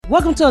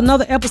Welcome to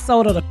another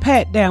episode of the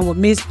Pat Down with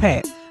Miss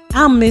Pat.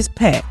 I'm Miss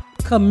Pat,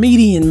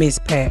 comedian Miss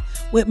Pat,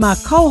 with my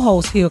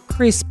co-host here,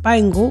 Chris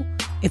Spangle.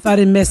 If I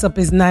didn't mess up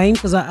his name,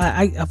 because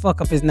I fuck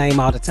up his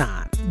name all the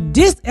time.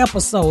 This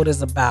episode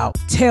is about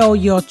tell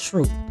your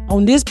truth.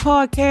 On this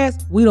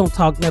podcast, we don't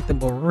talk nothing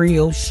but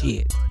real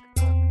shit.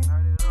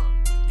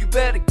 You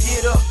better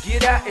get up,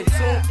 get out, and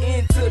tune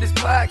into this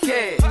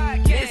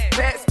podcast. Miss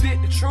Pat spit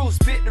the truth,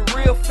 spit the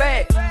real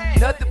facts.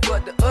 Nothing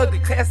but the ugly,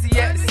 classy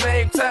at the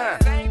same time.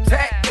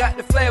 Pat got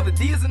the flavor,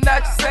 these are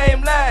not your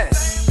same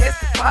lines. That's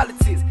the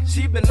politics,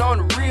 she been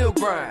on the real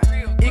grind.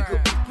 It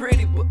could be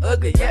pretty but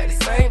ugly at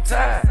the same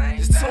time.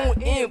 Just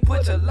tune in,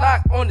 put your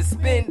lock on the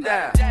spin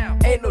down.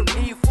 Ain't no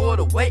need for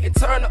the wait and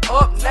turn it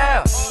up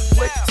now.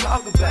 What you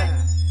talking about?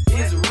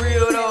 Is it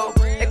real though?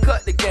 And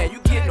cut the game, you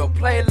get no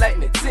play like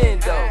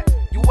Nintendo.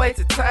 You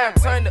wasted time,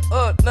 turn it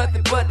up,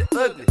 nothing but the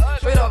ugly.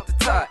 Straight off the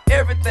top,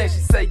 everything she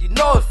say, you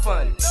know it's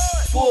funny.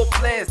 Full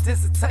blast,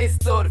 this a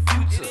taste of the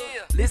future.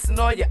 Listen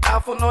on your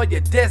iPhone, on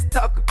your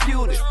desktop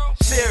computer.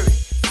 Share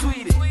it,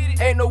 tweet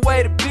it, ain't no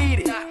way to beat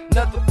it.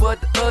 Nothing but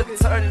the ugly,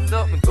 turn it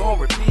up and gon'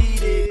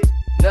 repeat it.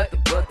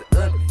 Nothing but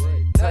the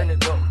ugly, turn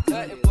it up and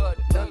repeat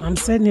it. I'm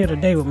sitting here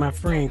today with my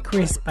friend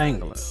Chris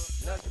Spangler.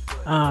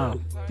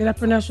 Did I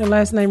pronounce your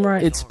last name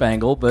right? It's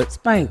Spangle, but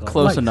Spangle.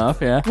 close Like,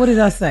 enough, yeah. What did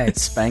I say?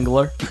 It's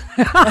Spangler.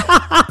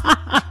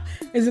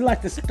 Is it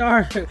like the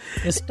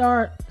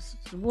star,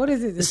 what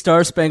is it? The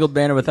Star Spangled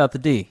Banner without the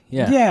D,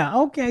 yeah. Yeah,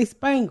 okay,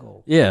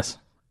 Spangle. Yes.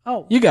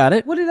 Oh, You got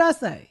it. what did I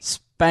say?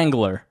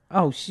 Spangler.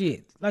 Oh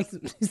shit!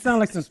 It sounds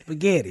like some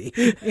spaghetti.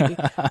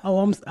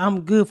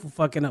 I'm good for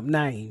fucking up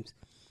names.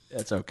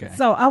 That's okay.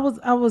 So I was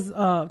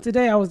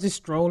today I was just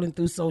strolling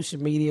through social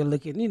media,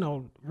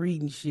 looking,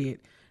 reading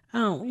shit.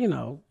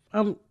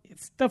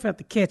 Stuff had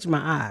to catch my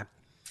eye.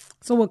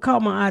 So what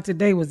caught my eye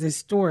today was this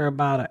story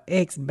about an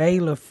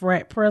ex-Baylor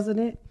frat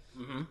president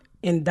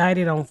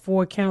indicted on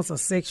 4 counts of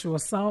sexual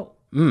assault.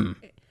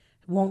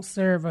 Won't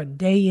serve a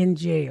day in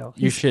jail.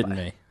 You shitting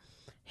me.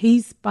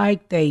 He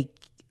spiked a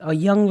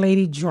young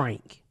lady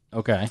drink.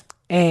 Okay.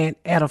 And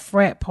at a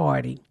frat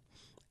party,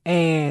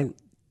 and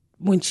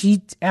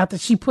after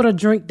she put her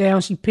drink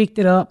down, she picked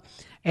it up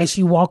and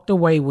she walked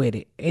away with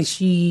it. And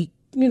she,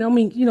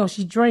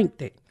 she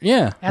drank it.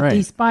 Yeah, After right.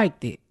 he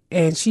spiked it.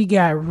 And she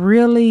got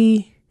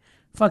really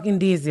fucking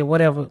dizzy,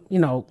 whatever,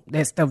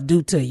 that stuff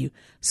do to you.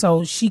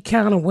 So she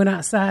kind of went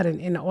outside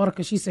in the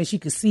article. She said she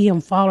could see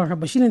him following her,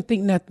 but she didn't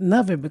think nothing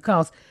of it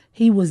because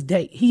he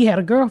had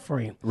a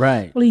girlfriend.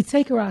 Right. Well, he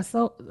take her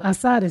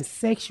outside and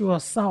sexual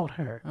assault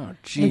her Oh, in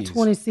jeez.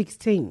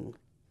 2016.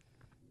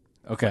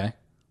 Okay.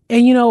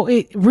 And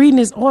reading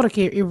this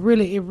article, it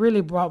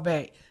really brought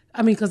back.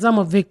 I mean, because I'm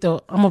a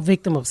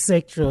victim of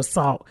sexual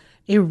assault.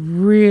 It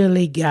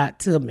really got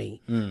to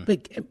me.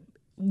 But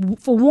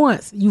for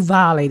once, you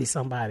violated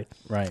somebody.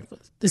 Right.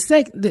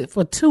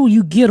 For 2,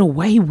 you get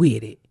away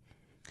with it.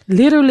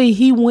 Literally,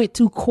 he went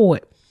to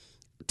court.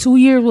 2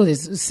 years, what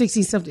is it,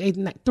 16,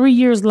 17, 18, 3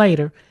 years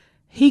later,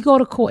 he go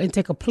to court and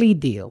take a plea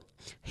deal.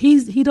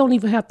 He don't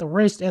even have to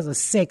register as a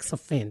sex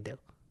offender.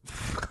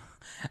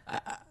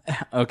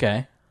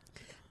 Okay.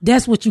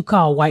 That's what you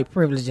call white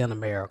privilege in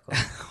America.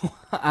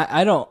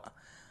 I don't...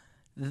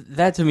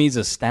 That to me is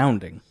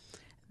astounding.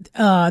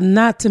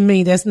 Not to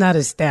me. That's not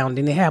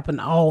astounding. It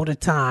happened all the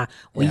time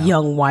with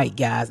young white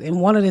guys.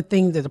 And one of the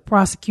things that the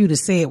prosecutor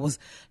said was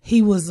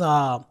he was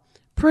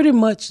pretty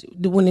much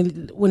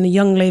when the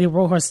young lady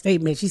wrote her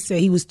statement, she said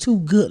he was too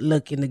good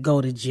looking to go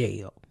to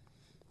jail.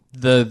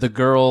 The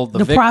girl...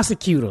 The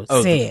prosecutor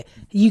said,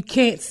 you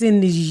can't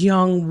send this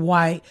young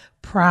white,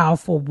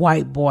 proudful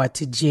white boy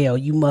to jail.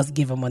 You must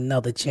give him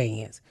another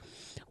chance,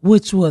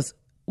 which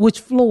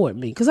floored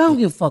me because I don't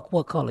give a fuck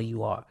what color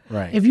you are.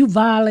 Right. If you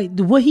violate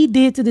what he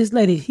did to this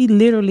lady, he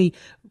literally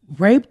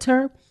raped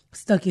her,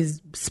 stuck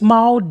his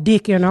small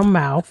dick in her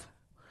mouth,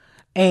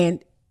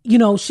 and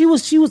she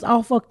was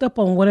all fucked up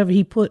on whatever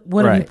he put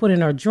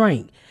in her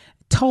drink.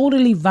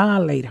 Totally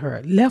violate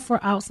her, left her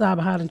outside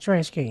behind a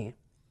trash can.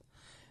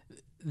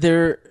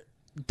 There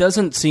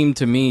doesn't seem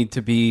to me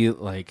to be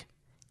like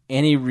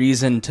any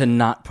reason to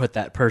not put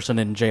that person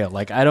in jail.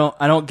 Like I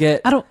don't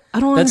get. I don't.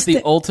 That's understand.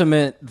 the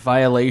ultimate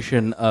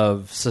violation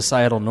of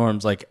societal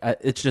norms. Like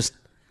it's just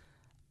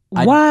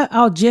why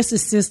our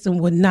justice system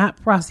would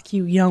not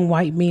prosecute young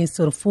white men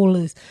to the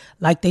fullest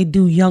like they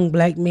do young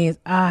black men.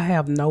 I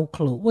have no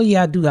clue. Well,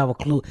 yeah, I do have a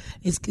clue.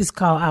 It's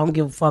called I don't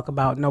give a fuck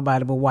about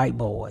nobody but white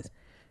boys,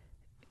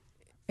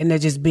 and they're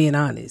just being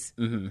honest.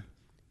 Mm-hmm.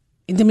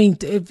 And I mean,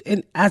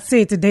 and I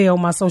said today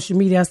on my social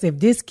media, I said if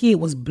this kid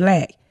was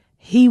black,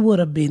 he would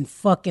have been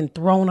fucking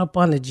thrown up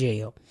under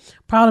jail.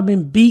 Probably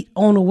been beat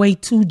on the way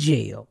to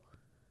jail.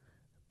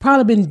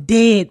 Probably been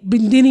dead.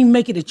 Didn't even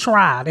make it a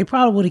trial. They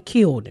probably would have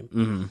killed him.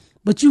 Mm-hmm.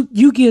 But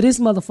you give this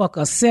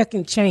motherfucker a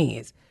second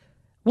chance.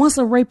 Once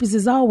a rapist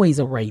is always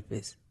a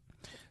rapist.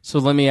 So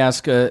let me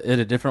ask it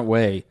a different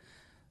way.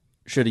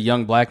 Should a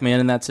young black man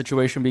in that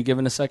situation be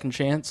given a second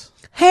chance?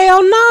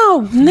 Hell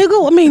no,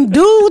 nigga. I mean,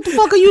 dude, what the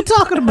fuck are you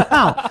talking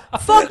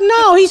about? Fuck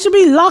no. He should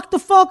be locked the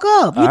fuck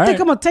up. You think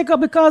I'm going to take up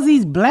because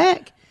he's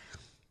black?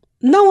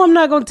 No, I'm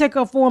not going to take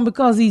up for him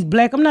because he's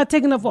black. I'm not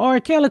taking up for R.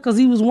 Kelly because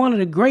he was one of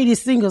the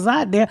greatest singers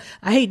out there.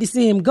 I hate to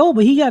see him go,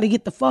 but he got to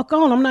get the fuck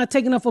on. I'm not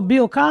taking up for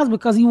Bill Cosby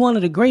because he's one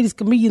of the greatest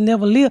comedians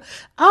ever lived.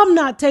 I'm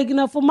not taking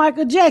up for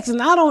Michael Jackson.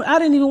 I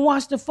didn't even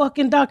watch the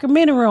fucking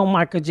documentary on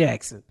Michael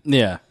Jackson.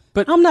 Yeah.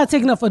 But I'm not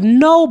taking up for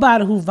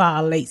nobody who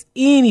violates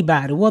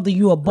anybody, whether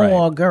you a boy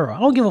or a girl. I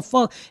don't give a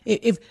fuck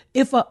if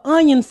an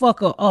onion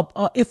fucker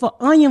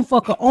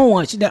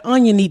orange, that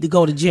onion need to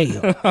go to jail.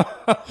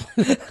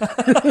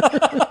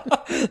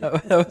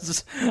 that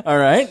was all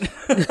right.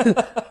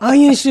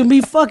 Onion should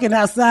be fucking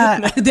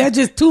outside. They're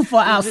just too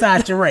far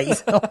outside your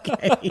race.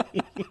 Okay.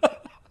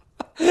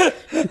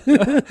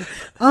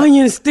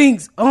 Onion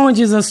stinks.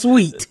 Oranges are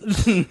sweet.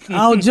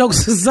 All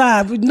jokes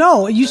aside, but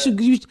no, he should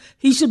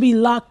be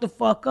locked the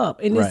fuck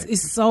up. And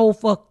it's so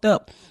fucked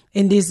up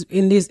in this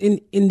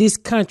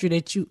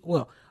country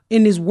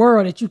in this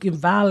world that you can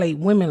violate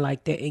women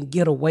like that and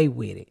get away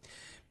with it.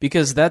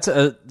 Because that's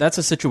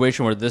a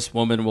situation where this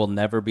woman will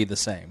never be the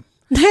same.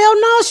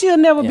 Hell no, she'll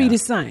never be the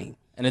same.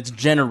 And it's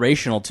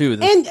generational too.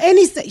 And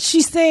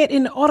she said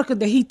in the article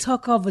that he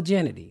took her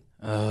virginity.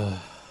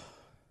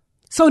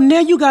 So now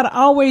you got to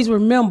always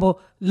remember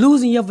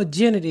losing your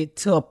virginity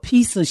to a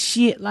piece of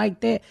shit like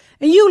that.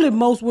 And usually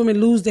most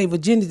women lose their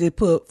virginity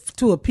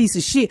to a piece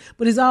of shit,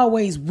 but it's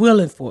always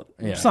willing for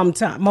it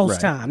sometime, most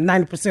time,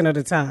 90% of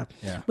the time.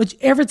 Yeah. But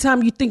every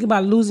time you think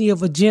about losing your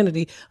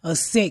virginity or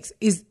sex,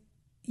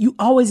 you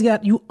always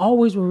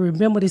will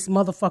remember this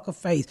motherfucker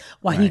face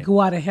while he go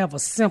out and have a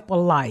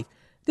simple life.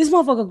 This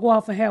motherfucker go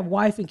out and have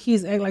wife and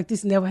kids and act like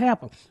this never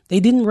happened.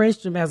 They didn't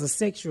register him as a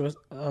sexual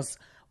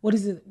What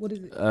is it?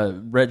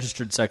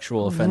 Registered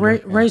sexual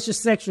offender. Registered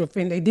sexual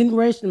offender. They didn't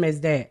register him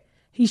as that.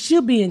 He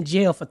should be in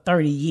jail for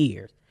 30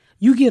 years.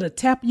 You get a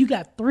tap. You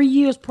got 3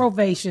 years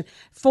probation,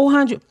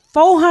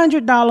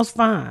 $400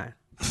 fine.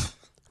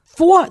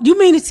 You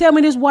mean to tell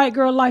me this white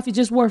girl life is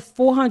just worth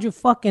 $400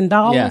 fucking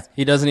dollars? Yeah,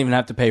 he doesn't even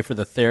have to pay for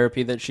the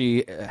therapy that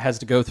she has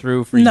to go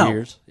through for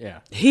years. Yeah,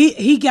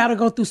 he got to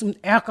go through some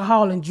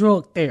alcohol and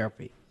drug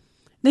therapy.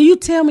 Now you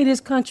tell me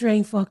this country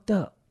ain't fucked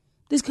up.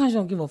 This country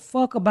don't give a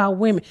fuck about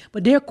women,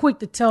 but they're quick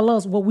to tell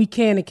us what we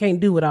can and can't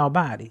do with our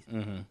bodies.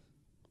 Mm-hmm.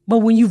 But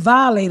when you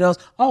violate us,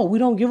 we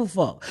don't give a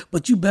fuck.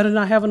 But you better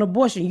not have an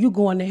abortion. You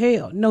going to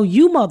hell. No,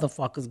 you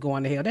motherfuckers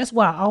going to hell. That's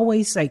why I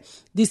always say,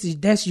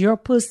 that's your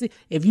pussy.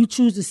 If you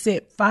choose to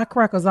set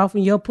firecrackers off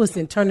in your pussy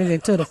and turn it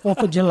into the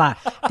 4th of July,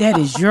 that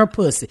is your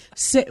pussy.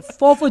 Set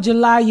 4th of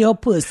July your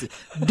pussy.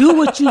 Do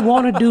what you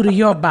want to do to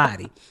your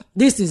body.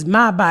 This is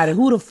my body.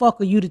 Who the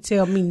fuck are you to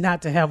tell me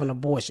not to have an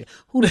abortion?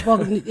 Who the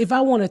fuck? If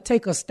I want to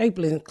take a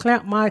staple and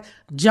clamp my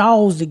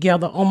jaws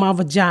together on my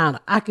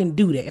vagina, I can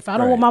do that. If I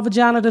don't want my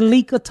vagina to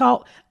leak or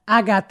talk,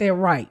 I got that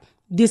right.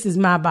 This is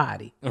my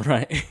body.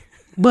 Right.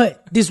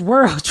 But this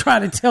world try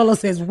to tell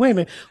us as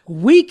women,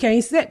 we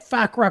can't set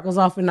firecrackers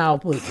off in our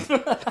pussy.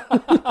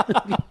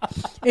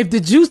 If the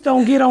juice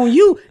don't get on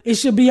you, it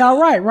should be all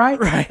right, right?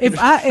 Right. If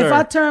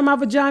I turn my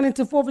vagina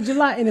into 4th of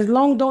July and as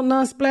long don't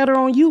none splatter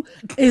on you,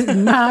 it's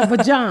my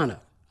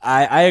vagina.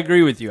 I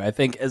agree with you. I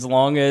think as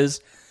long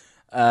as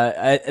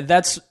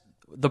that's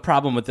the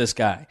problem with this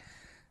guy.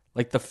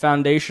 Like the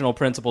foundational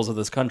principles of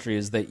this country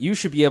is that you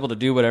should be able to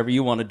do whatever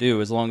you want to do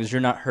as long as you're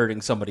not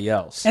hurting somebody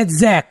else.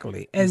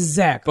 Exactly.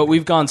 But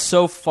we've gone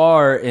so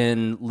far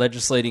in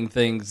legislating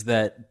things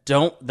that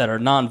are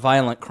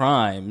nonviolent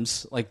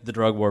crimes, like the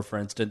drug war, for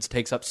instance,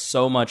 takes up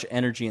so much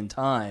energy and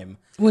time.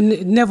 When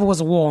it never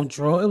was a war on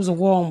drugs, it was a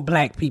war on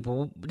black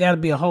people. That'll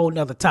be a whole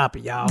nother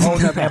topic, y'all. A whole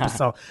nother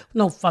episode.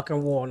 No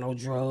fucking war on no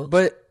drugs.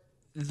 But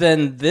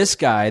then this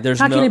guy,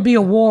 how can it be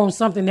a war on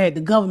something that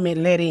the government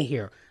let in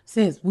here?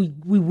 Since we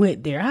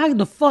went there. How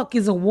the fuck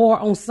is a war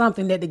on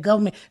something that the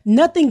government...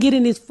 Nothing get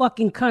in this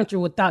fucking country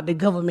without the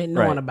government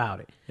knowing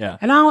about it. Yeah.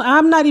 And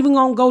I'm not even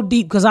going to go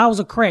deep because I was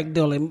a crack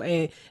dealer. And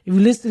if you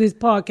listen to this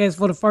podcast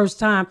for the first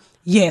time,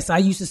 yes, I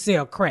used to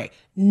sell crack.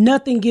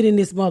 Nothing get in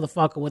this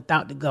motherfucker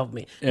without the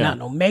government. Yeah. Not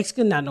no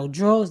Mexican, not no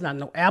drugs, not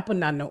no apple,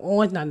 not no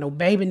orange, not no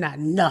baby, not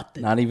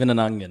nothing. Not even an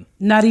onion.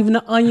 Not even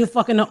an onion,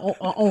 fucking an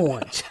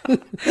orange.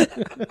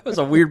 It was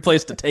a weird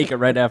place to take it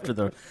right after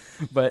the...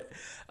 But...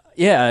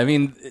 Yeah, I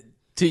mean,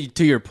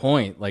 to your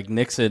point, like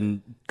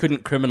Nixon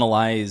couldn't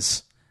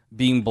criminalize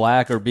being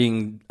black or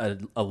being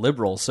a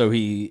liberal, so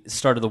he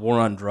started the war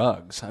on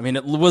drugs. I mean,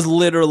 it was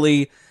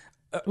literally...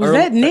 Was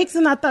that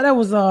Nixon? I thought that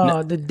was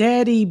the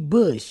daddy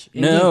Bush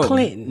and then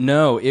Clinton.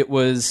 No, it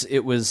was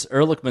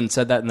Ehrlichman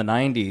said that in the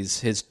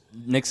 90s,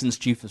 Nixon's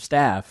chief of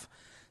staff.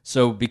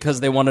 So because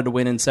they wanted to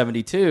win in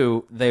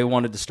 72, they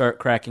wanted to start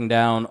cracking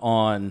down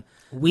on...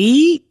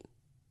 Weed?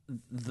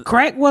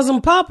 Crack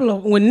wasn't popular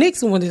when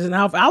Nixon was in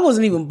office. I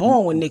wasn't even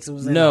born when Nixon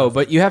was in office. No,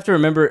 but you have to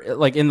remember,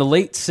 like in the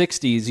late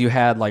 60s, you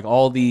had like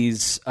all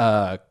these,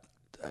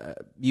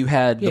 you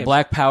had the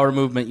Black Power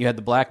movement, you had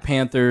the Black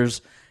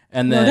Panthers,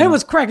 and then... they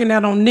was cracking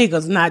down on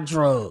niggas, not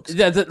drugs.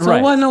 Right.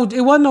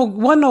 It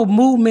wasn't no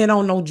movement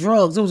on no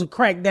drugs. It was a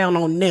crackdown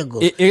on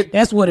niggas.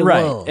 That's what it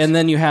was. And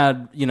then you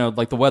had,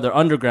 like the Weather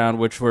Underground,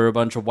 which were a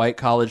bunch of white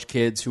college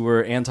kids who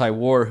were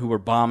anti-war, who were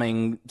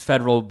bombing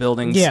federal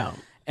buildings. Yeah.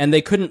 And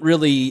they couldn't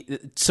really,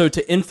 so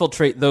to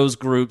infiltrate those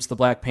groups, the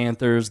Black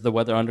Panthers, the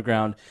Weather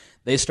Underground,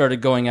 they started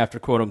going after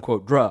quote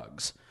unquote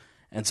drugs.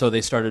 And so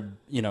they started,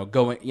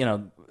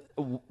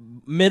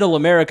 middle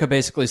America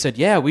basically said,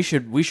 yeah, we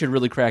should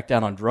really crack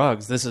down on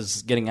drugs. This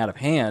is getting out of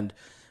hand.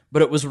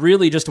 But it was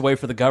really just a way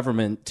for the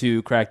government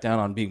to crack down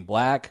on being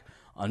black,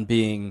 on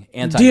being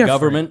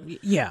anti-government.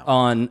 Different. Yeah.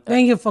 On they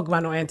ain't give a fuck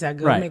about no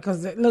anti-government Right.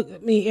 because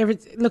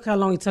look how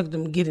long it took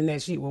them getting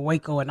that shit with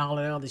Waco and all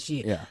that other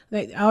shit. Yeah.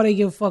 All they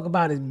give a fuck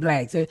about is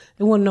blacks. They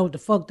want to know what the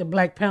fuck the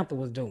Black Panther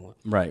was doing.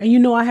 Right.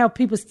 And I have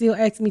people still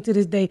ask me to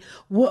this day,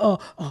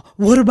 what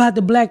about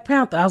the Black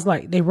Panther? I was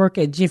like, they work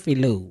at Jiffy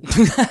Lube.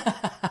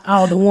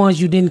 All the ones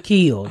you didn't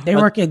kill. They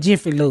work at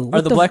Jiffy Lube.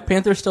 Are the Black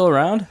Panthers still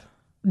around?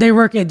 They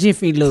work at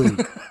Jiffy Lube.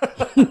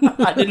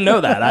 I didn't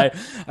know that.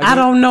 I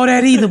don't know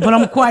that either, but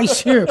I'm quite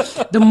sure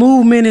the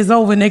movement is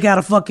over and they got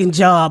a fucking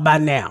job by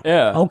now.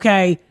 Yeah.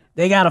 Okay?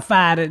 They got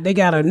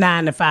a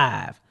 9 to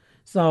 5.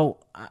 So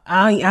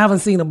I haven't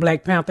seen a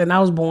Black Panther, and I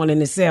was born in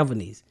the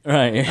 70s.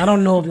 Right. I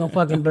don't know if no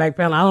fucking Black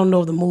Panther. I don't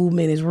know if the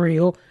movement is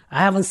real.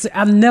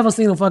 I've never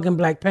seen a fucking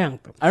Black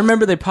Panther. I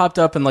remember they popped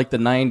up in like the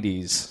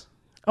 90s.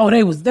 Oh,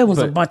 there was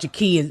a bunch of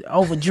kids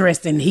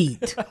overdressed in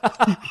heat.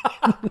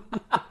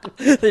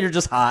 They were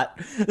just hot.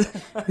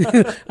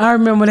 I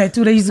remember that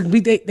too. They used to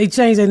be. They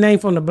changed their name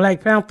from the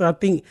Black Panther. I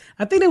think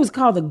they was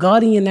called the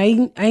Guardian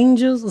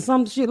Angels or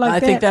some shit like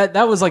that. I think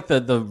that was like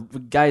the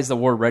guys that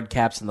wore red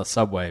caps in the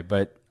subway.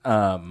 But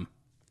yeah,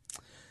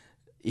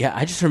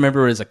 I just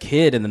remember as a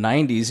kid in the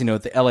 90s,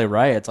 at the LA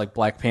riots, like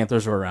Black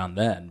Panthers were around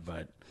then.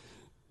 But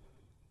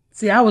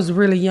see, I was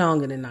really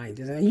young in the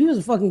 90s, and you was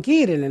a fucking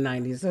kid in the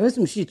 90s. So there's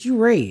some shit you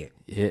read.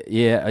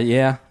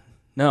 yeah.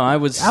 No, I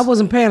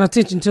wasn't paying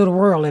attention to the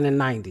world in the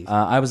 90s.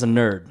 I was a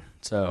nerd,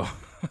 so.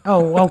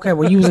 Oh, okay.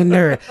 Well, you was a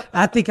nerd.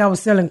 I think I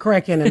was selling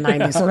crack in the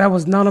 90s, so that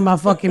was none of my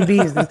fucking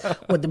business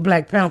what the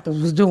Black Panther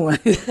was doing.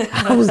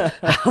 I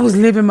was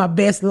living my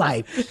best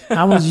life.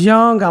 I was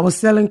young. I was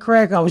selling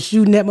crack. I was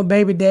shooting at my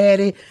baby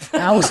daddy.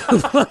 I was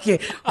fucking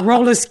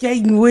roller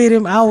skating with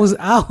him. I was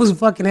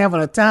fucking having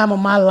a time of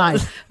my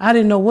life. I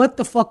didn't know what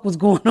the fuck was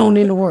going on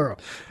in the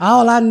world.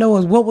 All I know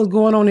is what was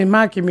going on in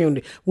my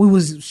community. We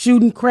was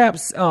shooting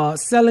craps,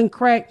 selling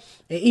crack,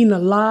 and eating a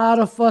lot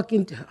of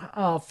fucking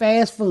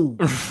fast food.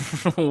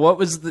 What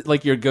was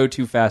your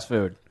go-to fast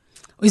food?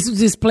 It's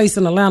this place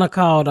in Atlanta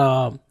called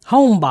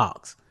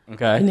Homebox.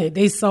 Okay. And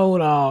they sold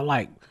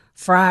like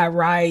fried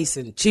rice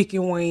and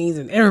chicken wings,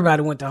 and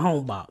everybody went to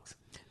Homebox.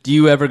 Do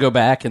you ever go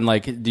back and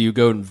do you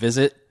go and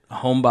visit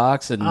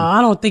Homebox? And I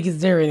don't think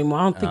it's there anymore.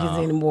 I don't think it's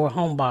any more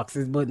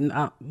Homeboxes, but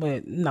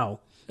no.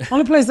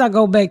 Only place I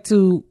go back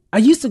to, I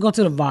used to go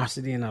to the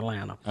Varsity in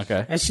Atlanta.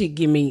 Okay. That shit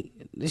give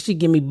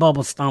me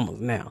bubble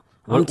stomachs now.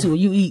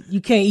 You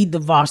can't eat the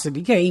Varsity.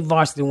 You can't eat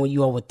Varsity when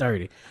you over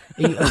 30.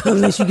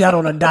 Unless you got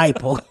on a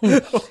diaper.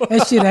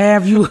 That shit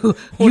have you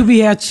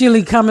have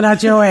chili coming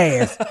out your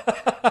ass.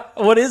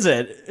 What is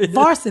it?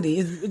 Varsity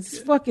it's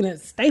fucking a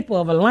staple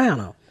of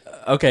Atlanta.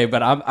 Okay,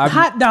 but I'm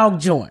hot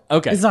dog joint.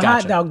 Okay, it's a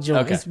hot dog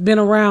joint. Okay. It's been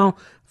around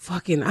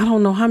fucking I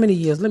don't know how many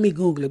years. Let me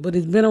Google it, but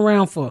it's been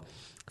around for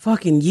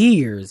fucking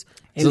years.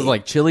 So it's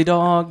like chili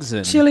dogs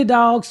and chili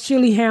dogs,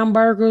 chili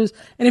hamburgers,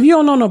 and if you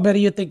don't know no better,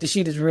 you'll think the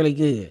shit is really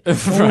good.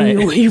 Right.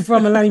 When you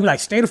from Atlanta, you be like,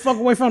 stay the fuck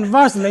away from the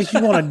Varsity unless you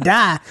want to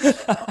die.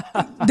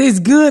 It's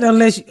good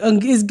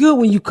it's good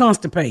when you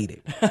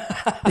constipated.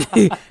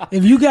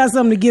 If you got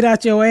something to get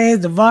out your ass,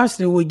 the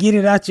Varsity will get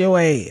it out your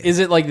ass. Is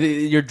it like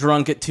you're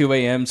drunk at 2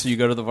 a.m. so you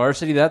go to the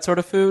Varsity? That sort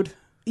of food?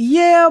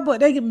 Yeah, but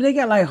they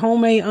got like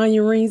homemade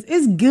onion rings.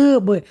 It's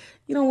good, but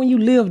when you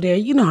live there,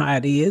 you know how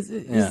it is.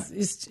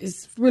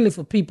 It's really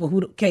for people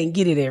who can't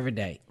get it every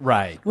day.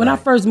 Right. When I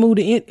first moved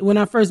to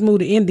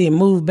India and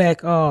moved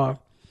back to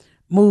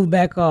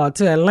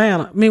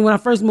Atlanta. I mean, when I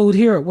first moved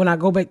here, when I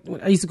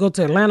used to go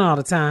to Atlanta all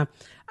the time.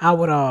 I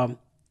would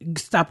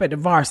stop at the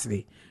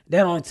Varsity.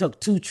 That only took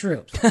 2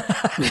 trips.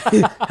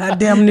 I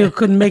damn near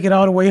couldn't make it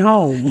all the way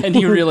home. And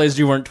you realized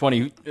you weren't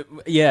 20.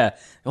 Yeah.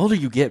 The older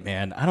you get,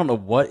 man, I don't know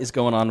what is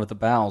going on with the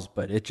bowels,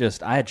 but I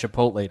had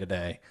Chipotle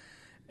today.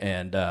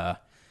 And,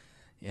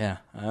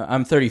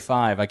 I'm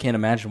 35. I can't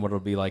imagine what it'll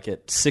be like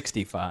at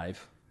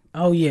 65.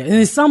 Oh, yeah.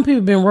 And some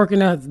people been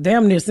working out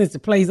damn near since the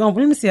place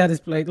opened. Let me see how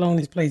long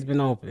this place been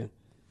open.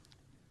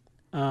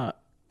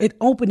 It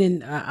opened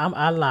in,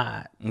 I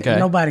lied. Okay.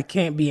 Nobody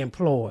can't be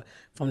employed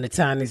from the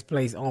time this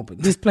place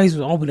opened. This place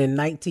was opened in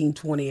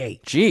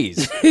 1928.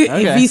 Jeez.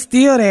 Okay. If he's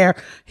still there,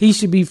 he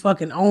should be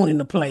fucking owning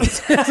the place.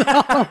 That's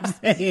all I'm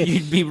saying.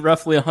 You'd be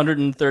roughly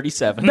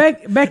 137.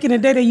 Back in the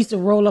day, they used to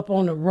roll up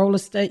on the roller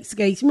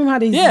skates. Remember how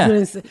they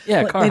used to do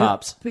Yeah, car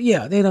hops.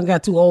 Yeah, they done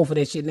got too old for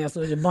that shit now, so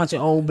there's a bunch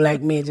of old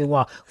black men just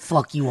walk,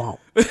 fuck you on.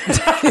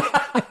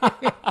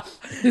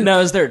 Now,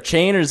 is there a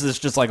chain or is this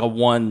just like a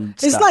one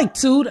stop? It's like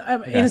 2.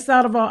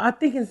 Inside of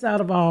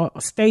our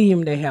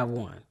stadium, they have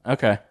one.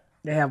 Okay.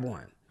 They have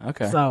one.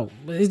 Okay. So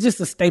it's just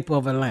a staple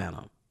of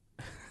Atlanta.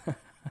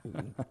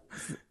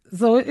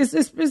 So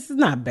it's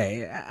not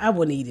bad. I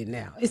wouldn't eat it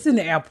now. It's in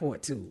the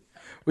airport too.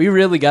 We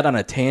really got on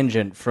a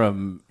tangent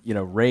from,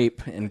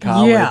 rape in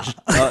college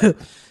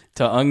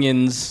to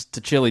onions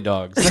to chili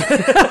dogs.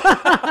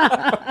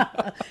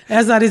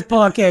 That's how this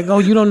podcast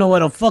goes. You don't know where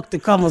the fuck the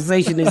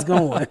conversation is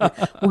going.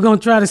 We're going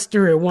to try to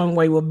steer it one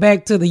way. We're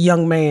back to the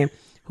young man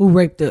who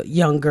raped a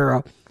young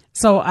girl.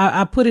 So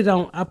I put it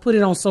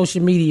on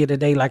social media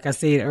today, like I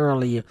said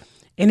earlier.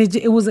 And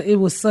it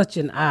was such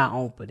an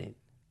eye-opening.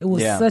 It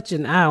was such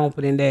an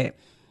eye-opening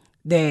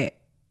that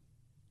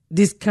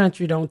this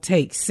country don't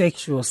take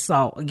sexual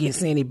assault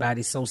against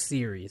anybody so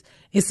serious.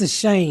 It's a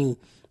shame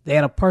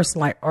that a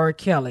person like R.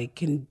 Kelly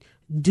can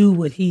do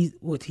what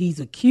he's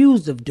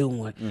accused of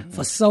doing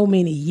for so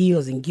many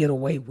years and get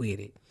away with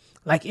it.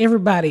 Like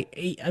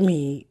everybody, I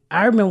mean,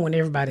 I remember when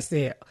everybody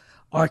said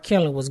R.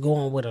 Kelly was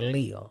going with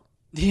Aaliyah.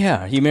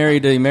 Yeah, he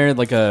married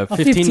like a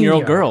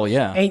 15-year-old girl,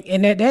 yeah.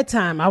 And at that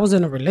time, I was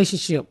in a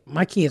relationship.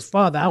 My kid's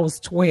father, I was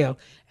 12,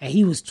 and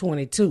he was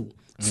 22.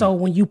 So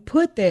when you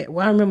put that,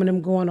 I remember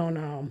them going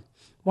on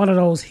one of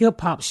those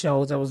hip-hop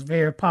shows that was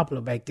very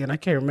popular back then. I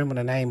can't remember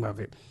the name of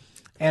it.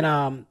 And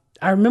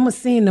I remember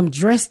seeing them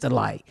dressed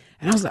alike.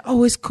 And I was like,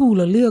 oh, it's cool.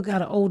 Aaliyah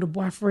got an older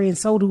boyfriend,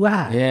 so do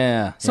I.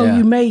 Yeah. So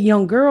you made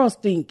young girls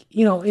think,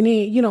 and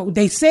then,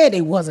 they said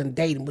they wasn't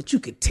dating, but you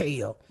could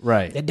tell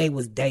that they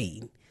was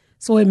dating.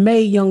 So it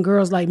made young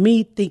girls like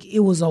me think it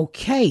was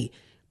okay.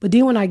 But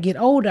then when I get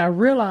older, I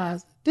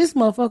realized this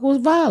motherfucker was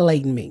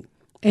violating me.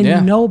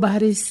 And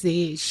nobody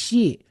said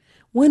shit.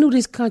 When do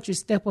this country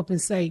step up and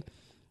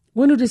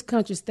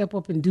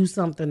do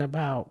something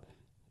about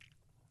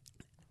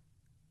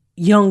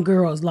young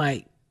girls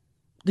like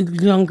the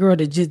young girl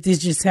that this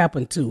just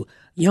happened to,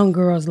 young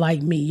girls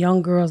like me,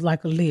 young girls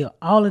like Aaliyah,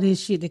 all of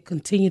this shit that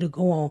continue to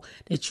go on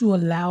that you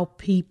allow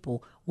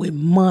people with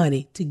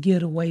money to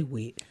get away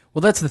with?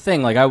 Well, that's the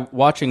thing. Like,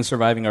 watching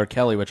Surviving R.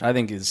 Kelly, which I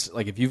think is,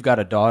 like, if you've got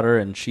a daughter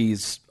and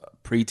she's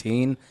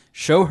preteen,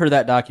 show her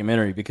that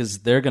documentary because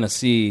they're going to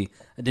see.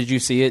 Did you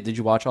see it? Did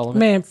you watch all of it?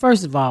 Man,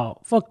 first of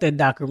all, fuck that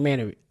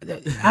documentary.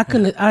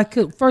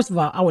 First of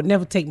all, I would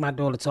never take my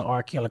daughter to an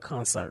R. Kelly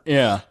concert.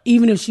 Yeah.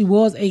 Even if she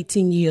was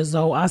 18 years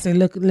old, I say,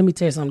 look, let me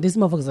tell you something. This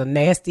motherfucker's a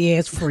nasty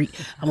ass freak.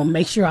 I'm going to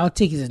make sure our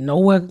tickets is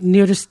nowhere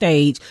near the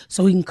stage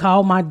so he can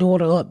call my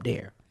daughter up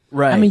there.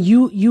 Right. I mean,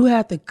 you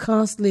have to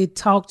constantly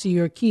talk to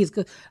your kids.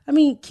 Cause, I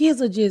mean,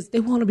 kids are they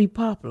want to be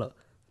popular.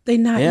 They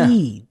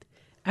naive. Yeah.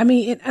 I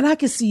mean, and I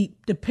can see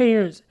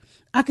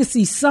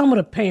some of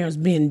the parents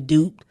being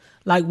duped.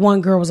 Like one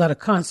girl was at a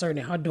concert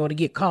and her daughter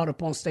get caught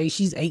up on stage.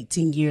 She's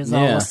 18 years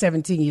old or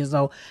 17 years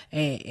old,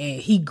 and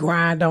he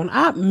grind on.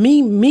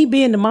 Me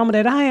being the mama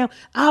that I am,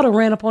 I would have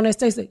ran up on that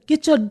stage and said,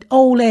 "Get your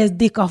old ass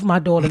dick off my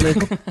daughter,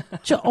 nigga.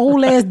 Get your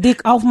old ass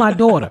dick off my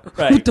daughter.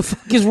 Right. What the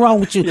fuck is wrong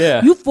with you?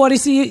 Yeah. You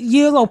 40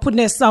 years old putting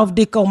that soft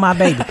dick on my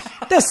baby.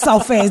 That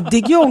soft ass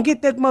dick. You don't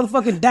get that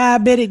motherfucking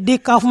diabetic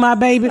dick off my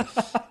baby."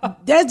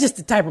 That's just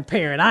the type of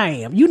parent I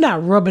am. You're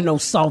not rubbing no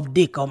soft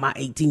dick on my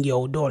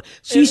 18-year-old daughter.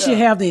 She should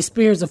have the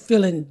experience of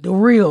feeling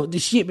the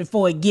shit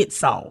before it gets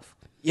soft.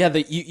 Yeah,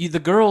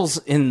 the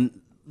girls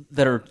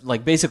that are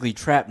like basically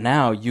trapped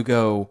now, you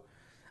go,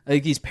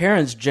 like, these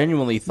parents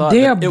genuinely thought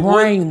they're that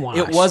brainwashed.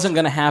 It wasn't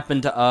going to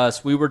happen to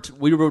us. We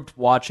were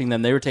watching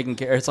them. They were taking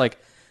care. It's like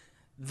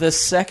the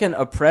second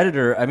a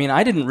predator. I mean,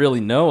 I didn't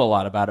really know a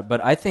lot about it,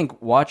 but I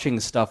think watching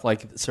stuff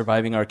like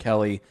Surviving R.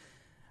 Kelly,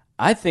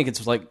 I think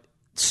it's like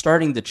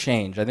starting to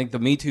change. I think the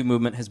Me Too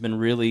movement has been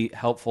really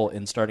helpful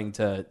in starting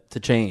to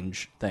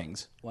change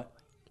things. What?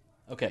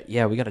 Okay,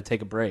 yeah, we got to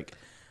take a break.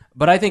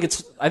 But I think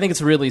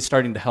it's really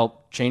starting to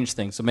help change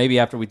things. So maybe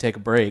after we take a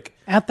break,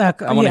 I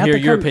want to hear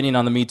your opinion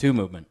on the Me Too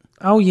movement.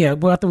 Oh yeah,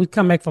 well, after we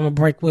come back from a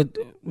break with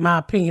my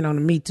opinion on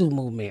the Me Too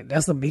movement.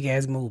 That's a big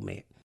ass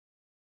movement.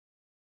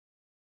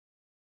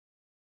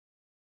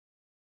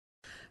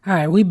 All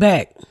right, we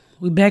back.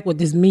 We back with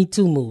this Me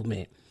Too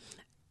movement.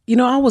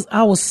 I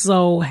was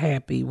so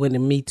happy when the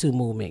Me Too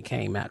movement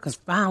came out because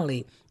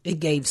finally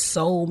it gave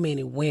so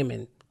many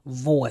women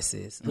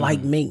voices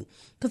like me.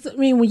 Because, I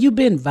mean, when you've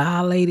been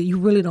violated, you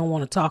really don't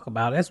want to talk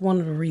about it. That's one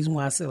of the reasons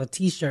why I sell a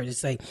T-shirt to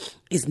say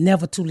it's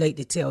never too late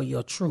to tell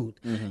your truth.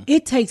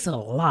 It takes a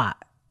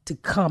lot to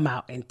come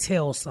out and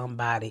tell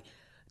somebody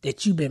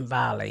that you've been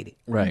violated.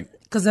 Right.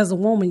 Because as a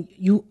woman,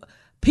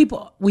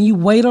 when you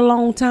wait a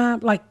long time,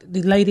 like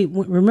the lady,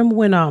 remember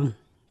when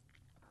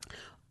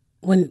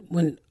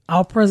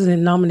our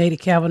president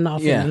nominated Kavanaugh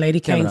and the lady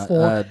came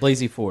forward?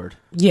 Blasey Ford.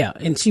 Yeah,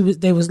 and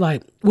they was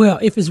like, well,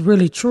 if it's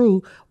really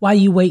true, why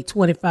you wait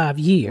 25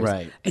 years?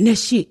 Right. And that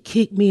shit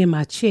kicked me in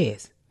my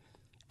chest.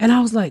 And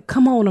I was like,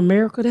 come on,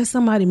 America, that's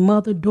somebody's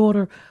mother,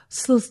 daughter,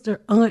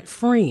 sister, aunt,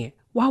 friend.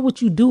 Why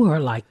would you do her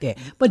like that?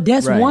 But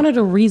that's one of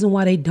the reasons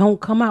why they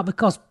don't come out,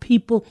 because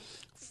people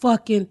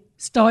fucking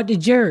start to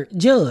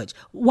judge.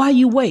 Why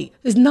you wait?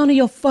 It's none of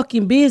your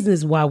fucking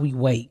business why we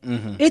wait.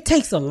 It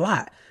takes a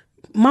lot.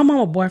 My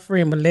mama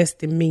boyfriend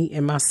molested me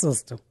and my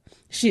sister.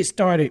 Shit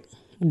started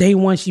day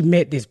one she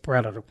met this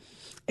predator.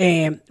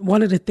 And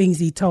one of the things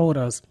he told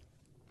us,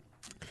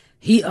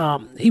 he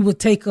would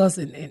take us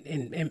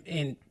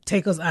and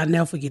take us, I'll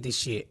never forget this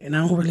shit. And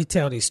I don't really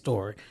tell this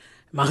story.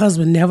 My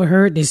husband never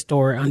heard this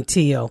story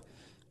until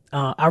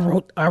I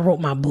wrote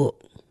my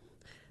book.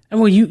 And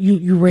well,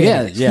 you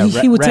read it.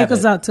 He would take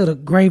us out to the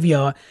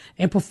graveyard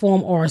and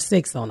perform oral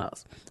sex on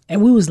us.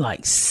 And we was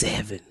like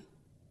 7.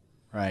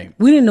 Right.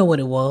 We didn't know what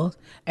it was.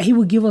 And he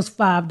would give us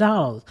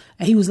 $5.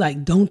 And he was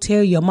like, don't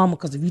tell your mama,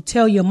 because if you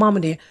tell your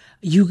mama, then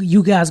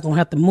you guys going to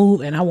have to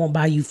move and I won't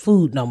buy you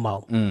food no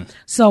more.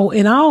 So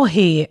in our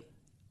head,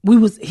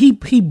 he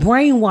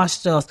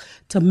brainwashed us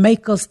to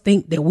make us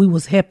think that we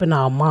was helping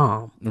our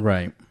mom.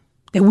 Right.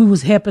 That we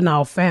was helping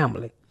our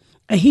family.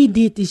 And he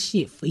did this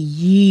shit for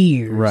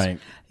years. Right.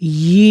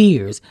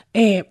 Years.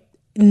 And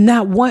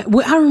not one,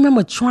 I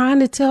remember trying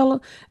to tell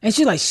her, and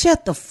she's like,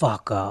 shut the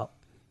fuck up.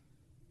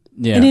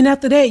 Yeah. And then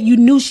after that, you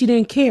knew she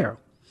didn't care.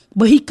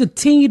 But he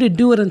continued to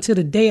do it until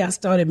the day I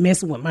started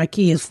messing with my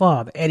kid's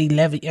father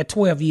at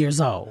 12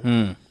 years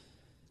old.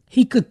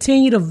 He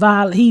continued to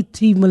violate.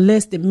 He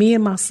molested me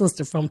and my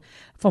sister from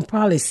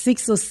probably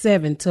 6 or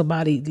 7 to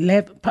about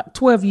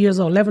 12 years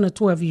old, 11 or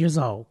 12 years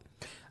old.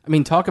 I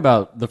mean, talk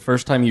about the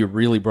first time you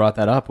really brought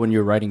that up when you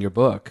were writing your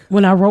book.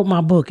 When I wrote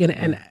my book,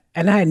 and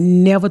I had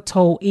never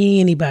told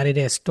anybody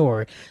that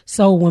story.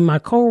 So when my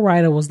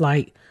co-writer was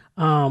like,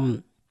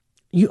 are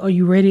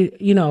you ready?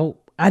 You know,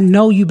 I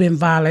know you've been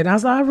violated. I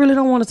was like, I really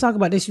don't want to talk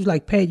about this. She was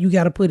like, Pat, you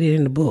got to put it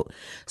in the book.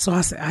 So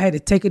I said, I had to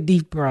take a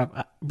deep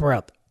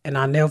breath, and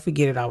I'll never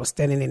forget it. I was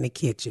standing in the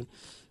kitchen,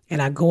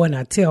 and I go and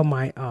I tell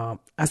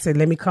I said,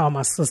 let me call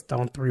my sister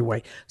on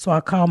 3-way. So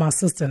I called my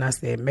sister and I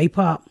said,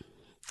 Maypop,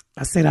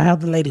 I said, I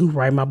have the lady who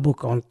write my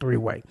book on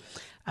 3-way.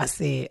 I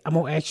said, I'm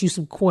going to ask you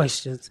some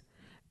questions,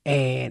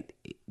 and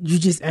you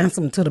just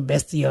answer them to the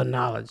best of your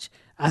knowledge.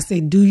 I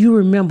said, do you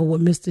remember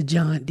what Mr.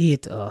 John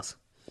did to us?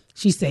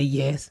 She said,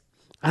 yes.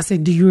 I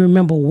said, do you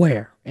remember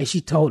where? And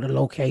she told the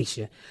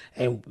location.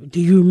 And do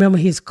you remember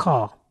his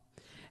car?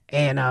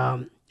 And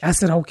I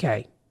said,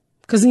 okay.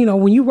 Because, you know,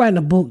 when you write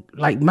a book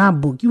like my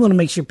book, you want to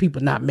make sure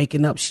people not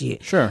making up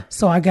shit. Sure.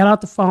 So I got off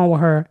the phone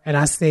with her, and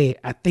I said,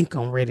 I think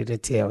I'm ready to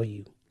tell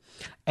you.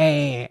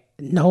 And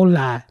no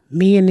lie,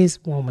 me and this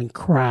woman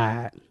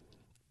cried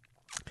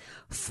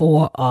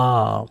for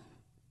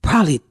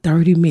probably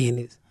 30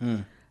 minutes.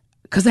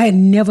 Because I had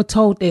never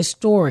told that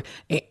story.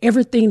 And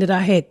everything that I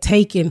had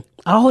taken,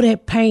 all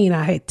that pain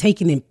I had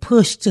taken and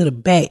pushed to the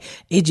back,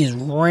 it just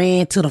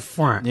ran to the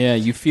front. Yeah,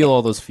 you feel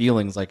all those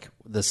feelings like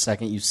the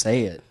second you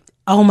say it.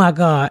 Oh, my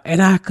God.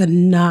 And I could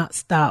not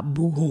stop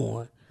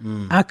boo-hooing.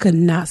 I could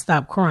not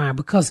stop crying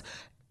because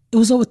it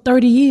was over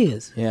 30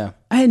 years. Yeah.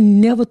 I had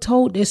never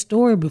told that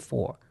story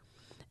before.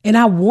 And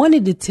I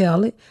wanted to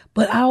tell it,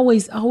 but I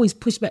always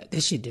pushed back.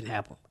 That shit didn't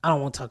happen. I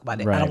don't want to talk about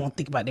that. Right. I don't want to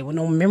think about that when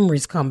no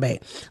memories come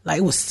back. Like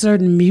it was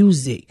certain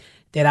music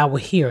that I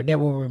would hear that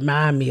would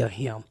remind me of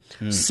him.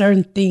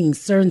 Certain things,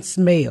 certain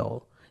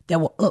smell that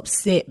would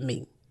upset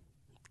me.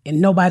 And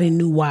nobody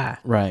knew why.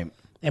 Right.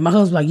 And my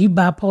husband was like, you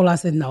bipolar? I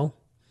said, no.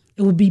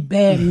 It would be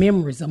bad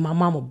memories of my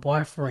mama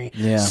boyfriend.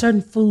 Yeah.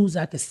 Certain foods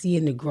I could see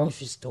in the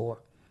grocery store.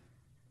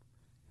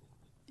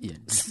 Yeah.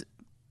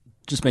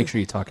 Just make sure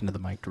you're talking to the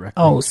mic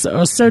directly. Oh,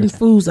 so certain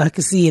foods I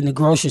could see in the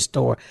grocery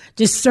store.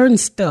 Just certain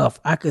stuff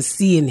I could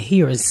see and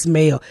hear and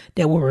smell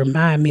that would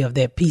remind me of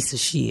that piece of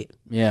shit.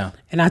 Yeah.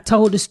 And I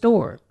told the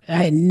story. I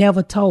had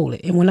never told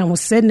it. And when I was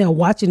sitting there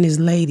watching this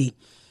lady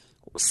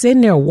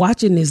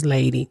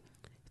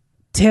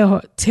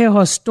tell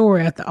her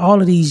story after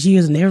all of these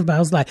years, and everybody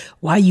was like,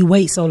 why you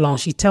wait so long?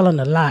 She telling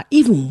a lie.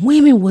 Even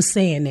women were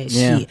saying that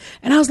shit.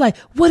 And I was like,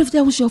 what if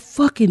that was your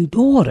fucking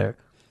daughter?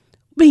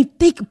 I mean,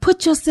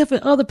 put yourself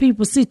in other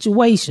people's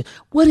situation.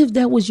 What if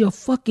that was your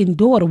fucking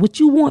daughter? Would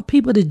you want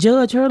people to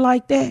judge her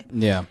like that?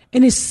 Yeah.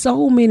 And there's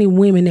so many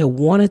women that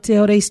want to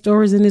tell their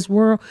stories in this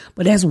world,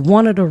 but that's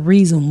one of the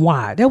reasons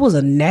why. There was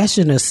a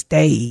national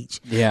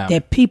stage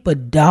that people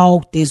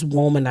dogged this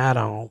woman out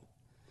on.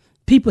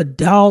 People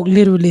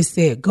literally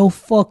said, go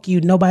fuck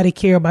you. Nobody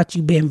care about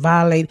you being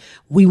violated.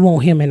 We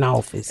want him in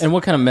office. And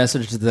what kind of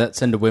message does that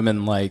send to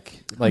women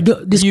like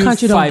this you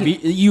country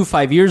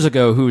 5 years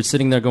ago who was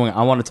sitting there going,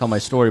 I want to tell my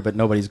story, but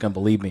nobody's going to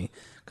believe me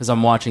because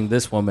I'm watching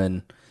this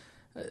woman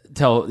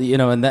tell, you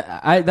know, and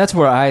that's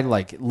where I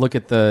like look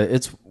at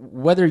it's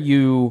whether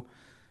you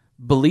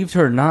believed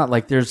her or not,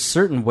 like there's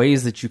certain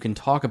ways that you can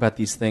talk about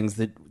these things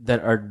that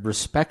are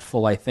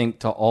respectful, I think,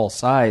 to all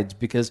sides,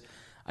 because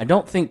I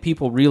don't think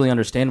people really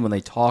understand when they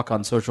talk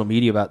on social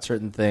media about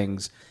certain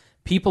things.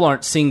 People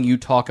aren't seeing you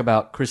talk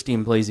about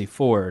Christine Blasey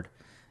Ford.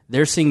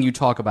 They're seeing you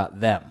talk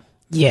about them.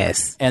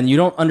 Yes. And you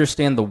don't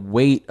understand the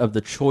weight of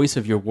the choice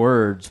of your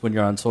words when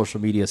you're on social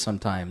media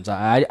sometimes.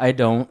 I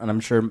don't, and I'm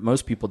sure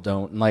most people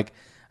don't. And like,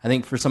 I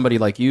think for somebody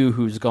like you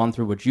who's gone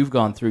through what you've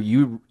gone through,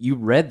 you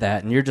read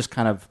that and you're just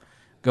kind of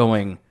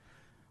going,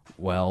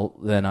 well,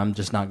 then I'm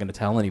just not going to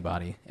tell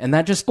anybody. And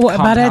that just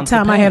by that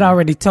time I had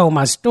already told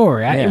my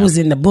story. It was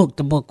in the book.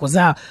 The book was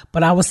out.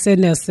 But I was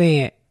sitting there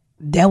saying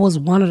that was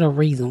one of the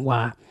reasons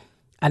why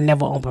I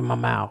never opened my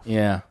mouth.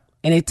 Yeah.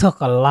 And it took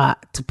a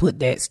lot to put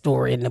that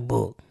story in the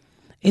book.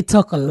 It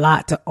took a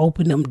lot to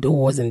open them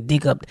doors and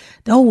dig up.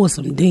 There were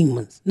some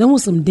demons. There were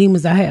some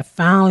demons I had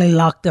finally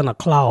locked in a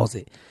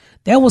closet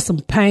there was some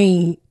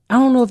pain. I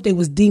don't know if they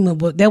was demon,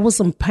 but there was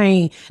some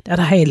pain that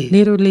I had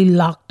literally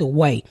locked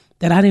away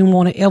that I didn't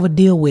want to ever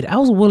deal with. I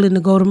was willing to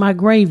go to my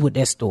grave with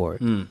that story.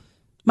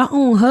 My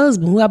own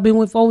husband, who I've been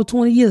with for over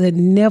 20 years, had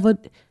never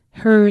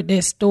heard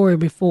that story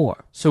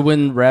before. So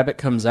when Rabbit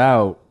comes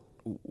out,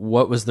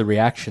 what was the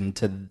reaction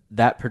to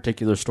that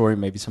particular story,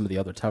 maybe some of the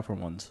other tougher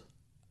ones?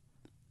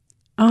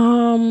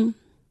 That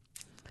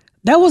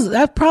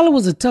probably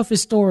was the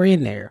toughest story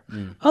in there.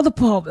 Other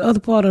part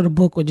of the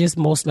book was just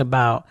mostly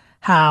about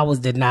how I was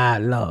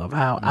denied love,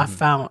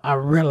 how I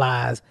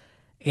realized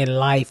in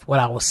life what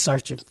I was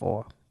searching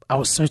for. I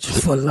was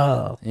searching for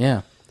love.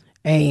 Yeah.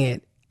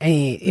 And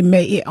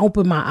it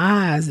opened my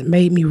eyes. It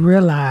made me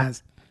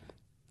realize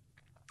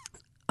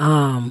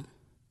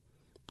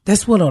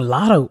that's what a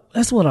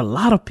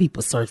lot of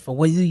people search for.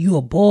 Whether you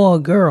a boy or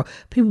girl,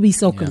 people be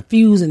so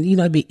confused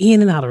and be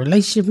in and out of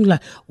relationship. You're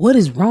like, what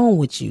is wrong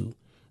with you?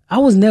 I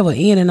was never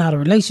in and out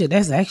of relationship.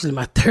 That's actually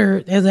my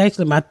third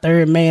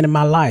man in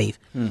my life.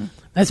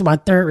 That's my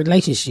third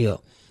relationship.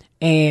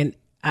 And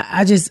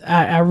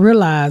I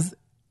realized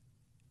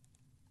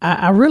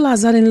I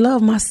didn't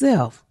love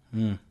myself.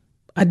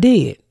 I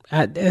did.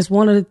 That's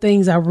one of the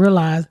things I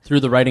realized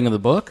through the writing of the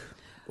book,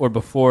 or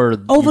before.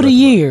 Over the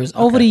years,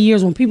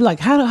 when people like,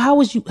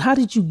 how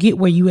did you get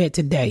where you at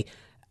today?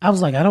 I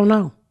was like, I don't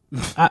know.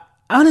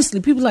 Honestly,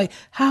 people like,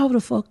 how the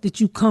fuck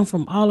did you come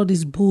from all of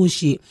this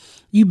bullshit?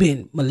 You've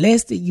been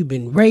molested, you've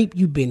been raped,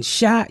 you've been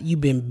shot, you've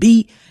been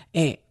beat,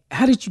 and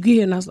how did you get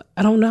here? And I was like,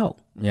 I don't know.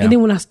 Yeah. And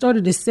then when I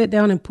started to sit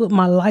down and put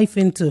my life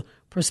into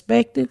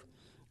perspective,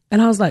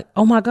 and I was like,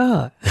 oh my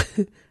God,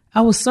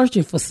 I was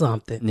searching for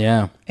something.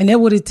 Yeah. And that's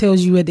what it tells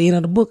you at the end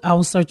of the book. I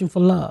was searching for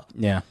love.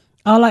 Yeah.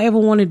 All I ever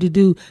wanted to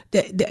do,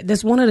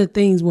 that's one of the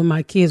things when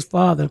my kid's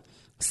father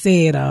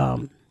said,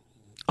 oh,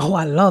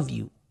 I love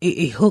you.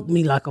 It hooked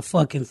me like a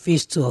fucking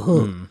fish to a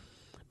hook.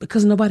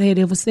 Because nobody had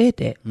ever said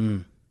that.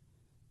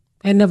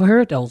 I never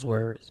heard those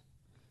words.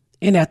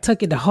 And I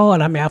took it to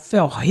heart. I mean, I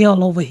felt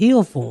hell over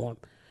heel for him.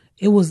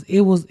 It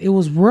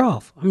was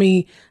rough. I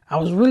mean, I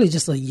was really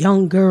just a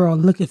young girl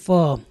looking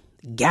for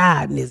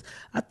guidance.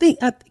 I think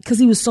because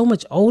he was so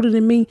much older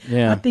than me.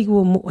 Yeah. I think